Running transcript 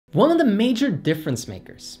One of the major difference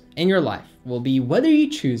makers in your life will be whether you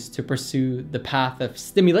choose to pursue the path of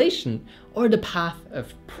stimulation or the path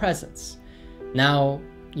of presence. Now,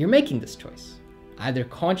 you're making this choice, either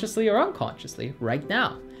consciously or unconsciously, right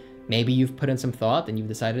now. Maybe you've put in some thought and you've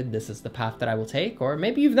decided this is the path that I will take, or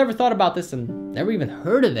maybe you've never thought about this and never even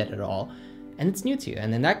heard of it at all, and it's new to you.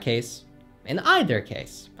 And in that case, in either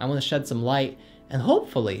case, I want to shed some light and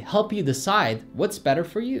hopefully help you decide what's better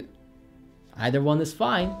for you. Either one is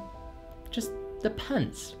fine, just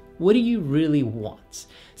depends. What do you really want?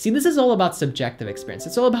 See, this is all about subjective experience.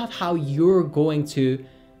 It's all about how you're going to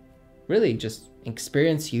really just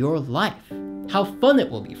experience your life, how fun it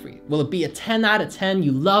will be for you. Will it be a 10 out of 10,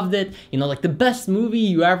 you loved it, like the best movie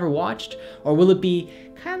you ever watched? Or will it be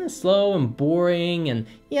kind of slow and boring, and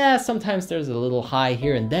yeah, sometimes there's a little high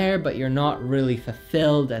here and there, but you're not really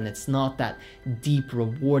fulfilled and it's not that deep,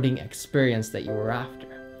 rewarding experience that you were after?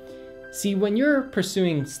 See, when you're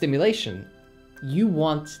pursuing stimulation, you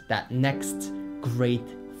want that next great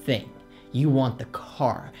thing. You want the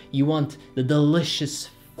car. You want the delicious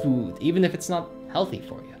food, even if it's not healthy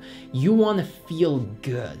for you. You want to feel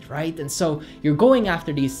good, right? And so you're going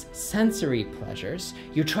after these sensory pleasures.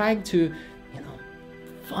 You're trying to,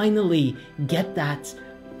 finally get that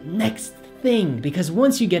next thing, because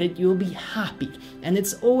once you get it, you'll be happy. And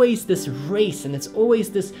it's always this race, and it's always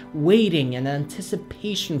this waiting and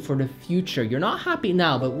anticipation for the future. You're not happy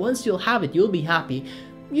now, but once you'll have it, you'll be happy.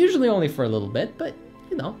 Usually only for a little bit, but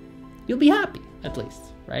you'll be happy at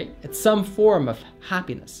least, right? It's some form of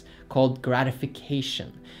happiness called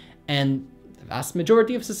gratification. And the vast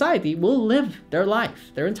majority of society will live their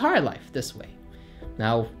life, their entire life, this way.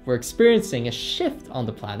 Now, we're experiencing a shift on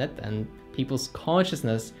the planet, and people's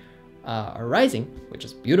consciousness are rising, which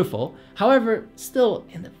is beautiful. However, still,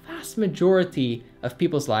 in the vast majority of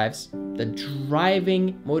people's lives, the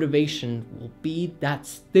driving motivation will be that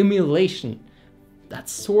stimulation, that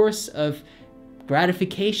source of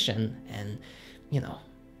gratification, and,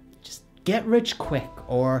 just get rich quick,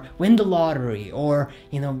 or win the lottery, or,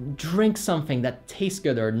 drink something that tastes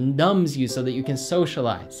good or numbs you so that you can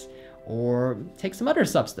socialize, or take some other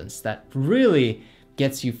substance that really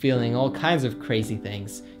gets you feeling all kinds of crazy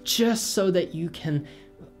things, just so that you can,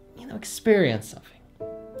 experience something.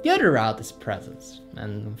 The other route is presence.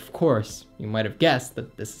 And of course, you might have guessed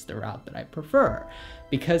that this is the route that I prefer,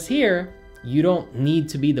 because here, you don't need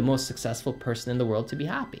to be the most successful person in the world to be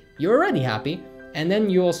happy. You're already happy, and then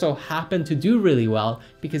you also happen to do really well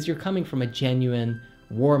because you're coming from a genuine,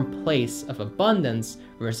 warm place of abundance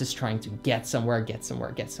versus trying to get somewhere.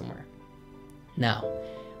 Now,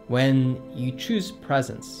 when you choose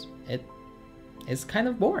presence, it is kind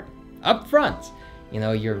of boring. Up front,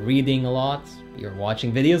 you're reading a lot, you're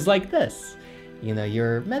watching videos like this,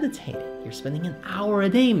 you're meditating, you're spending an hour a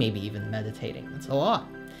day maybe even meditating. That's a lot.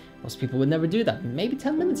 Most people would never do that. Maybe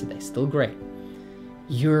 10 minutes a day, still great.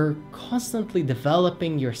 You're constantly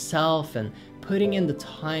developing yourself and putting in the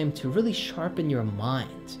time to really sharpen your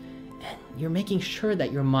mind. And you're making sure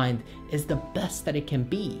that your mind is the best that it can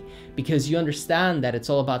be, because you understand that it's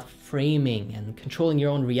all about framing and controlling your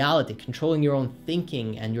own reality, controlling your own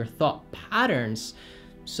thinking and your thought patterns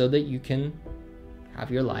so that you can have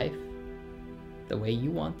your life the way you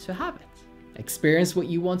want to have it. Experience what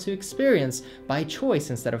you want to experience by choice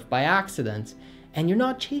instead of by accident. And you're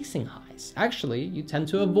not chasing highs. Actually, you tend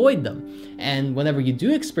to avoid them. And whenever you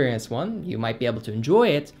do experience one, you might be able to enjoy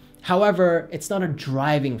it. However, it's not a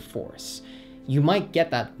driving force. You might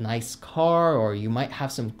get that nice car, or you might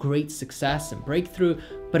have some great success and breakthrough,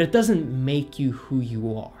 but it doesn't make you who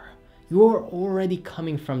you are. You're already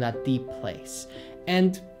coming from that deep place.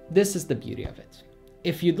 And this is the beauty of it.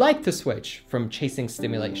 If you'd like to switch from chasing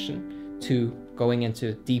stimulation to going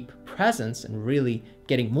into deep presence and really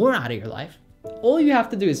getting more out of your life, all you have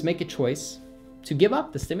to do is make a choice to give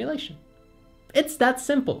up the stimulation. It's that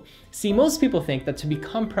simple. See, most people think that to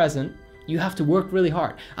become present, you have to work really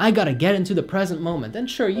hard. I gotta get into the present moment. And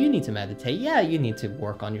sure, you need to meditate. Yeah, you need to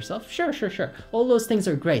work on yourself. Sure. All those things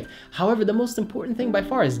are great. However, the most important thing by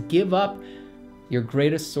far is give up your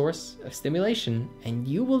greatest source of stimulation, and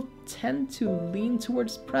you will tend to lean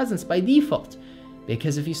towards presence by default.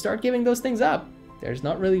 Because if you start giving those things up, there's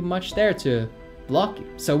not really much there to block you.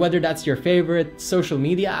 So whether that's your favorite social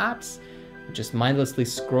media apps, just mindlessly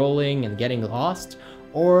scrolling and getting lost,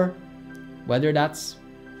 or whether that's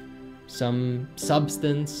some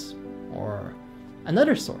substance or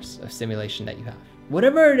another source of stimulation that you have.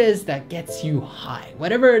 Whatever it is that gets you high,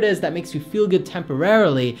 whatever it is that makes you feel good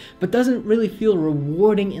temporarily, but doesn't really feel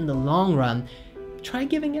rewarding in the long run, try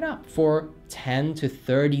giving it up for 10 to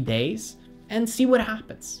 30 days and see what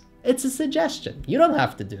happens. It's a suggestion. You don't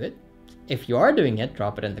have to do it. if you are doing it,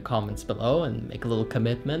 drop it in the comments below and make a little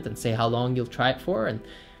commitment and say how long you'll try it for, and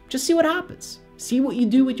just see what happens. See what you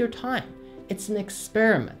do with your time. It's an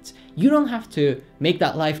experiment. You don't have to make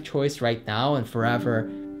that life choice right now and forever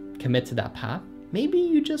commit to that path. Maybe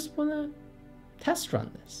you just want to test run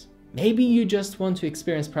this. Maybe you just want to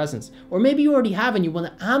experience presence, or maybe you already have and you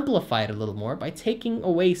want to amplify it a little more by taking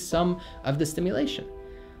away some of the stimulation.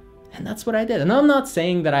 And that's what I did. And I'm not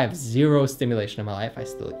saying that I have zero stimulation in my life. I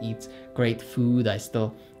still eat great food. I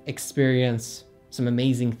still experience some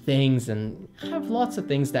amazing things and have lots of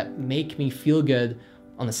things that make me feel good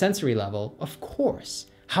on a sensory level, of course.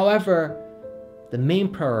 However, the main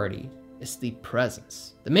priority is the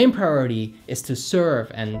presence. The main priority is to serve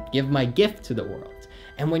and give my gift to the world.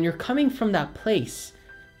 And when you're coming from that place,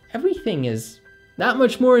 everything is that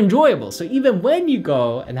much more enjoyable. So even when you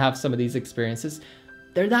go and have some of these experiences,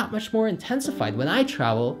 they're that much more intensified. When I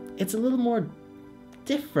travel, it's a little more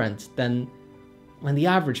different than when the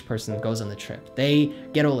average person goes on the trip. They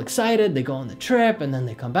get all excited, they go on the trip, and then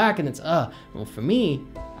they come back and it's, well, for me,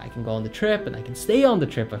 I can go on the trip and I can stay on the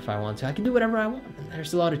trip if I want to. I can do whatever I want. And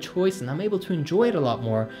there's a lot of choice and I'm able to enjoy it a lot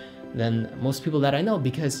more than most people that I know,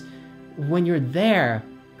 because when you're there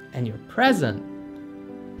and you're present,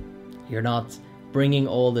 you're not bringing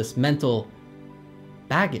all this mental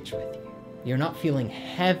baggage with you. You're not feeling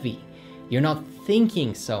heavy. You're not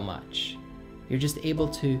thinking so much. You're just able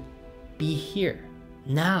to be here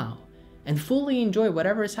now and fully enjoy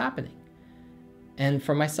whatever is happening. And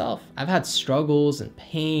for myself, I've had struggles and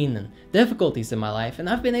pain and difficulties in my life, and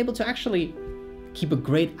I've been able to actually keep a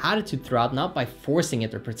great attitude throughout, not by forcing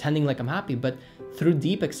it or pretending like I'm happy, but through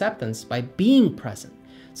deep acceptance, by being present.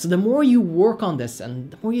 So the more you work on this and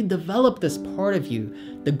the more you develop this part of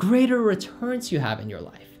you, the greater returns you have in your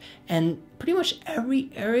life. And pretty much every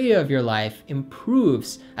area of your life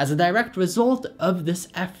improves as a direct result of this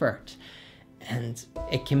effort. And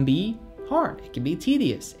it can be hard, it can be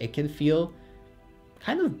tedious, it can feel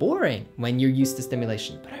kind of boring when you're used to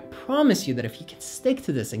stimulation. But I promise you that if you can stick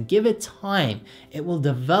to this and give it time, it will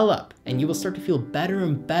develop and you will start to feel better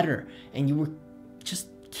and better. And you will just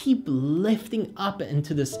keep lifting up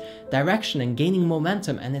into this direction and gaining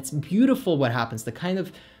momentum. And it's beautiful what happens, the kind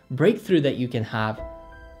of breakthrough that you can have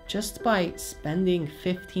just by spending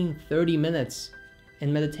 15-30 minutes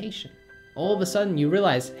in meditation. All of a sudden you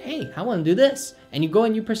realize, hey, I want to do this. And you go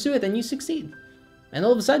and you pursue it and you succeed. And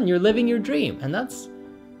all of a sudden you're living your dream, and that's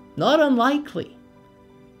not unlikely.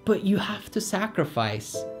 But you have to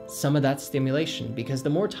sacrifice some of that stimulation, because the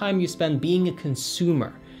more time you spend being a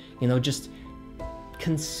consumer, just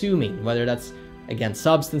consuming, whether that's, again,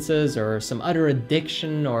 substances or some other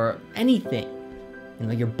addiction or anything,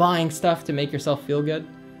 you're buying stuff to make yourself feel good,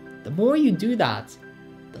 the more you do that,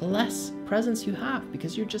 the less presence you have,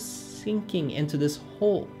 because you're just sinking into this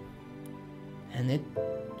hole. And it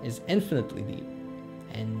is infinitely deep.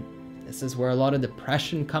 And this is where a lot of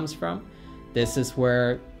depression comes from. This is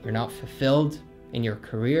where you're not fulfilled in your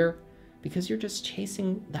career, because you're just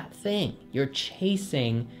chasing that thing. You're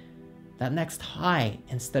chasing that next high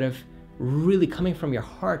instead of really coming from your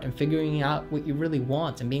heart and figuring out what you really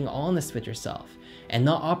want and being honest with yourself and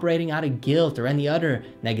not operating out of guilt or any other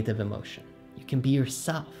negative emotion. You can be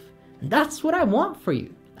yourself. And that's what I want for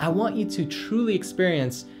you. I want you to truly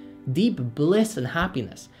experience deep bliss and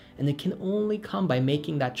happiness. And it can only come by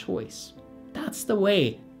making that choice. That's the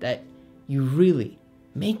way that you really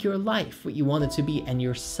make your life what you want it to be and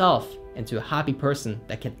yourself into a happy person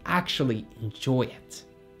that can actually enjoy it.